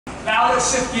Now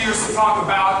let's shift gears to talk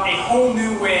about a whole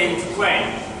new way to play.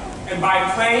 And by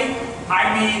play,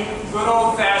 I mean good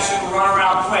old-fashioned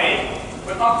run-around play,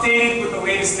 but updated with the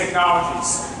latest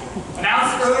technologies.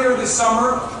 Announced earlier this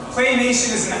summer,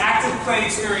 PlayMation is an active play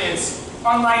experience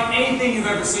unlike anything you've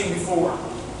ever seen before.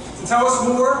 To tell us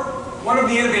more, one of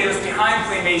the innovators behind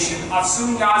PlayMation,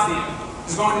 Afsun Yazdian,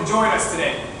 is going to join us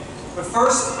today. But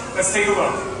first, let's take a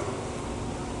look.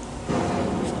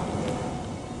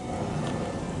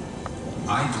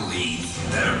 I believe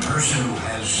that a person who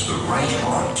has the right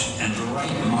heart and the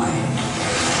right mind,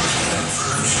 that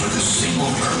works with a single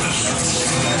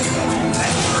purpose,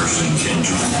 that person can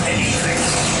do anything.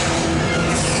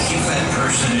 Give that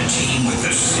person a team with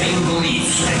the same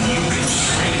beliefs and you can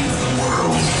save the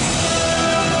world.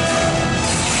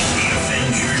 The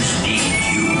Avengers need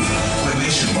you.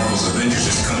 PlayMation Marvel's Avengers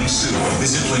is coming soon.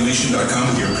 Visit PlayMation.com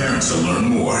with your parents to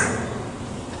learn more.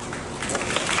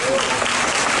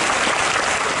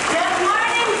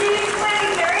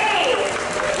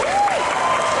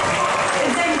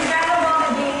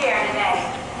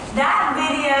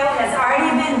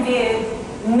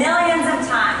 Millions of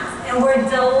times, and we're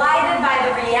delighted by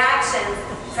the reactions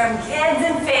from kids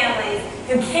and families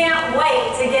who can't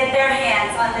wait to get their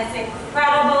hands on this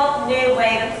incredible new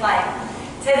way to play.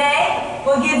 Today,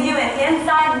 we'll give you an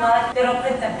inside look that'll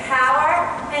put the power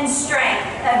and strength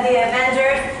of the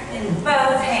Avengers in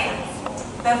both hands.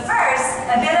 But first,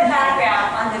 a bit of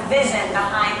background on the vision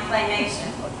behind PlayMation.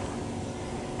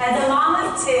 As a mom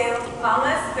of two,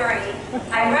 almost three,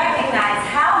 I recognize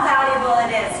how valuable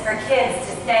it is for kids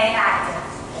to stay active.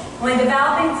 When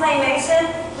developing PlayMation,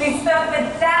 we spoke with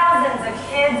thousands of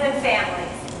kids and families.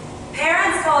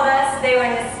 Parents told us they were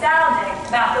nostalgic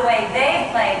about the way they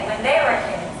played when they were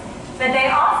kids, but they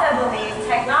also believe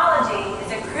technology is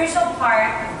a crucial part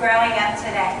of growing up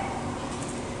today.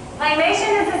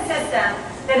 PlayMation is a system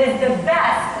that is the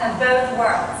best of both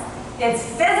worlds. It's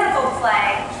physical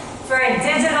play for a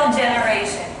digital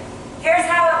generation. Here's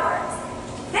how it works.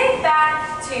 Think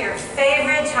back to your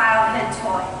favorite childhood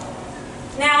toy.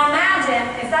 Now imagine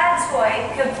if that toy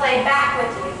could play back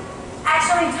with you,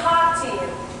 actually talk to you,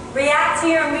 react to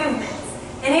your movements,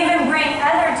 and even bring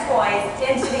other toys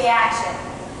into the action.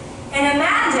 And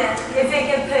imagine if it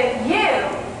could put you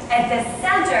at the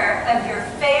center of your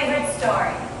favorite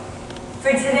story.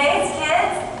 For today's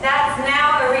kids, that's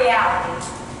now a reality.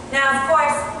 Now, of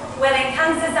course, when it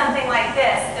comes to something like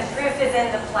this, the proof is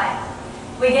in the play.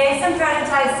 We gave some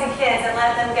prototypes to kids and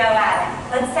let them go at it.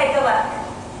 Let's take a look.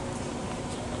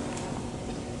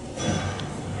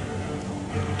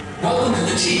 Welcome to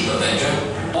the team, Avenger.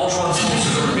 Ultron's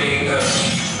forces are being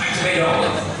activated all.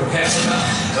 Prepare for that.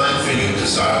 Time for you to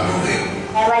start moving.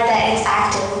 I like that it's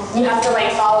active. You have to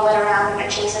like follow it around when it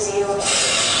chases you.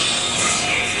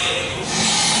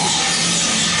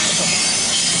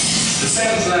 The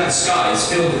seventh land sky is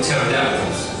filled with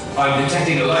pterodactyls. I'm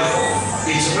detecting a life form.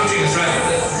 It's approaching us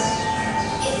rapidly.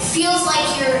 It feels like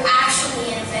you're actually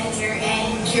an Avenger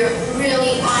and you're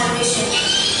really on a mission.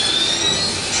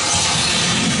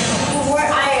 We're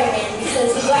Iron Man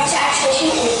because we like to actually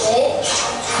shoot with it.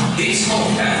 These small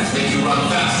cans make you run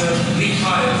faster, leap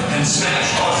higher, and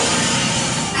smash harder.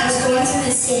 I was going through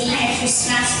the city and I actually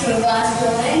smashed through a glass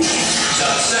building.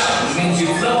 That sound means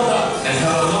you've leveled up and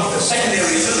have unlocked a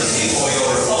secondary ability for your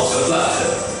repulsive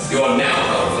laughter. You are now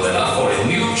powerful enough for a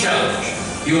new challenge.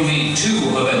 You'll need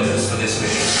 2 Avengers for this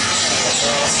mission.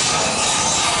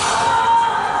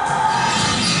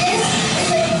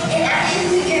 It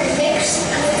actually can mix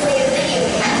with a video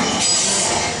game.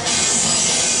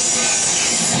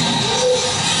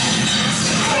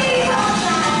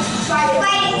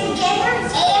 Fighting together and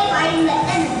fighting the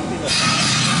enemy.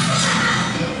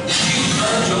 You've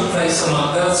earned your place among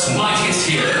Earth's mightiest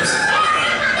heroes.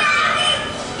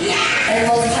 I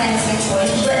love playing with my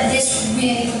toys, but this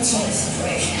really puts me in a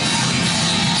situation.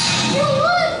 You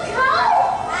look good!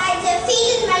 I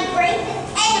defeated my greatest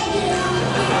enemy.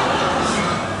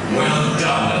 Well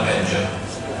done, Avenger.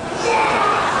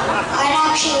 I'd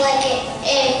actually like it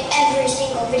if every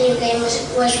single video game was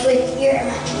with your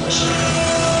imagination.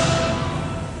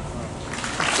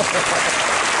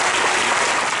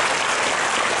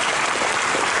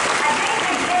 I think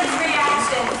the kids'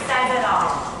 reaction says it all.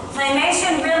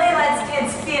 PlayMation really lets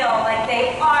kids feel like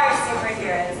they are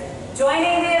superheroes,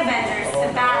 joining the Avengers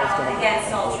to battle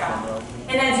against Ultron.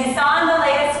 And as you saw in the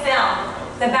latest film,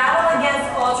 the battle against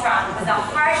Ultron was a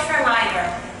harsh reminder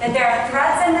that there are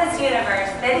threats in this universe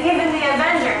that even the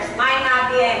Avengers might not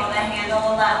be able to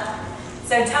handle alone.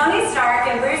 So Tony Stark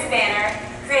and Bruce Banner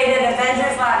created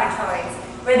Avengers Laboratories,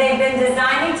 where they've been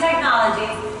designing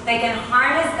technologies that can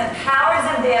harness the powers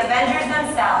of the Avengers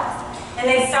themselves and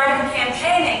they started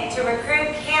campaigning to recruit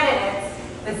candidates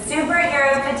with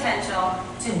superhero potential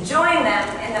to join them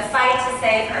in the fight to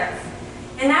save Earth.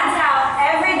 And that's how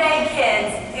everyday kids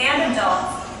and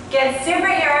adults get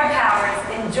superhero powers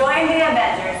and join the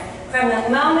Avengers from the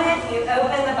moment you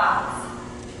open the box.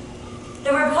 The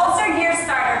Repulsor Gear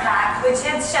Starter Pack, which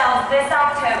hits shelves this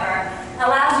October,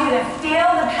 allows you to feel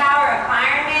the power of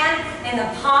Iron Man in the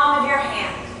palm of your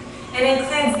hand. It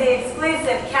includes the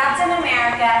exclusive Captain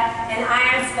America and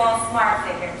Iron Skull Smart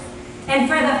Figures. And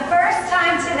for the first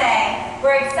time today,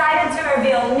 we're excited to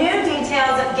reveal new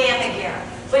details of Gamma Gear,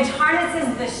 which harnesses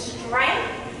the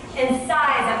strength and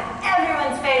size of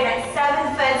everyone's favorite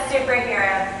 7-foot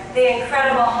superhero, the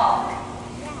Incredible Hulk.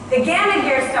 The Gamma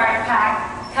Gear Starter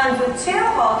Pack comes with 2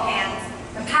 Hulk hands,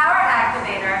 the Power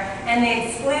Activator, and the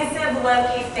exclusive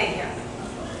Loki figure.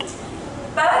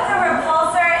 Both the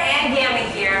Repulsor and Gamma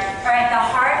Gear are at the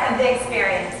heart of the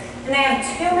experience, and they have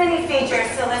too many features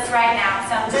to list right now,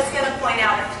 so I'm just going to point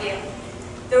out a few.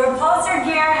 The Repulsor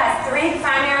Gear has 3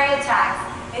 primary attacks,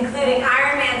 including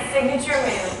Iron Man's signature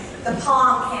move, the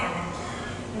Palm Cannon.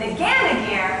 The Gamma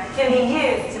Gear can be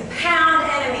used to pound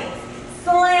enemies,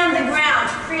 slam the ground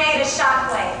to create a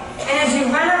shockwave, and as you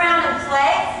run around and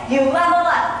play, you level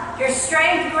up. Your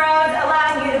strength grows,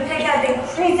 allowing you to pick up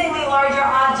increasingly larger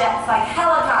objects like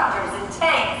helicopters and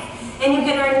tanks, and you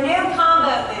can earn new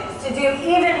combo moves to do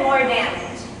even more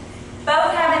damage.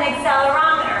 Both have an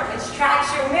accelerometer, which tracks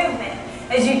your movement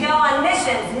as you go on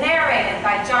missions narrated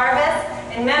by Jarvis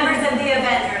and members of the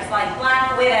Avengers like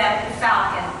Black Widow and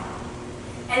Falcon.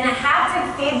 And the haptic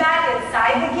feedback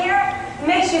inside the gear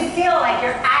makes you feel like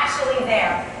you're actually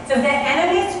there. So if the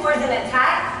enemy scores an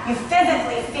attack, you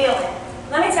physically feel it.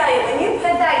 Let me tell you, when you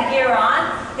put that gear on,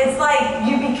 it's like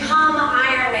you become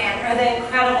Iron Man or the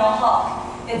Incredible Hulk.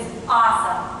 It's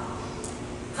awesome.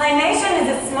 PlayMation is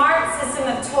a smart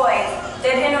system of toys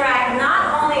that interact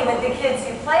not only with the kids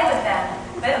who play with them,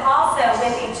 but also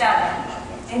with each other,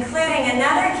 including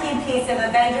another key piece of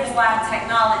Avengers Lab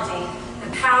technology,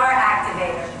 the Power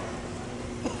Activator.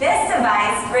 This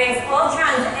device brings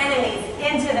Ultron's enemies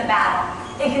into the battle.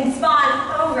 It can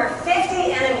spawn over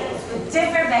 50 enemies with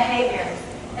different behaviors,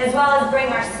 as well as bring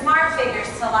our smart figures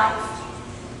to life.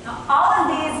 Now, all of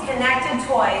these connected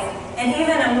toys, and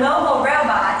even a mobile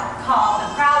robot called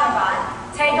the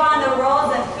Prowlerbot, take on the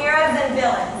roles of heroes and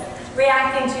villains,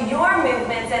 reacting to your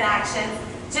movements and actions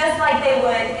just like they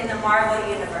would in the Marvel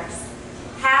Universe.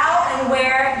 How and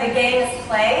where the game is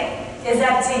played is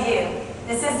up to you.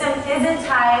 The system isn't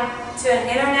tied to an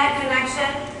internet connection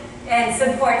and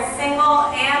supports single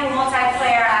and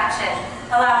multiplayer action,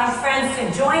 allowing friends to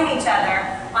join each other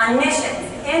on missions,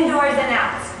 indoors and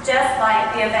out, just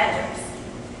like the Avengers.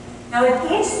 Now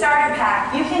with each starter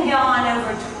pack, you can go on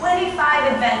over 25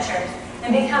 adventures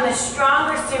and become a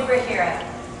stronger superhero.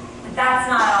 But that's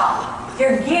not all.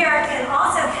 Your gear can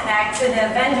also connect to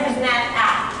the Avengers Net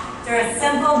app through a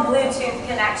simple Bluetooth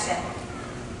connection.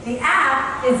 The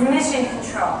app is Mission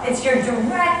Control. It's your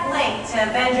direct link to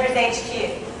Avengers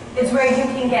HQ. It's where you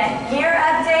can get gear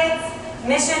updates,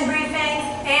 mission briefings,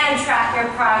 and track your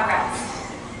progress.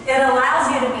 It allows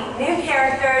you to meet new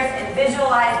characters and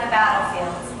visualize the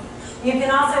battlefields. You can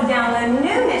also download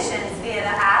new missions via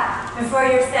the app before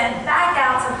you're sent back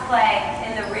out to play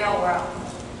in the real world.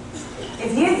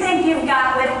 If you think you've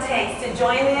got what it takes to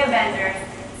join the Avengers,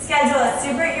 schedule a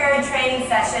superhero training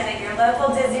session at your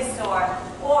local Disney store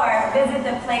or visit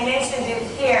the PlayMation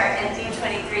booth here at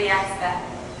D23 Expo.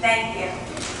 Thank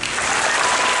you.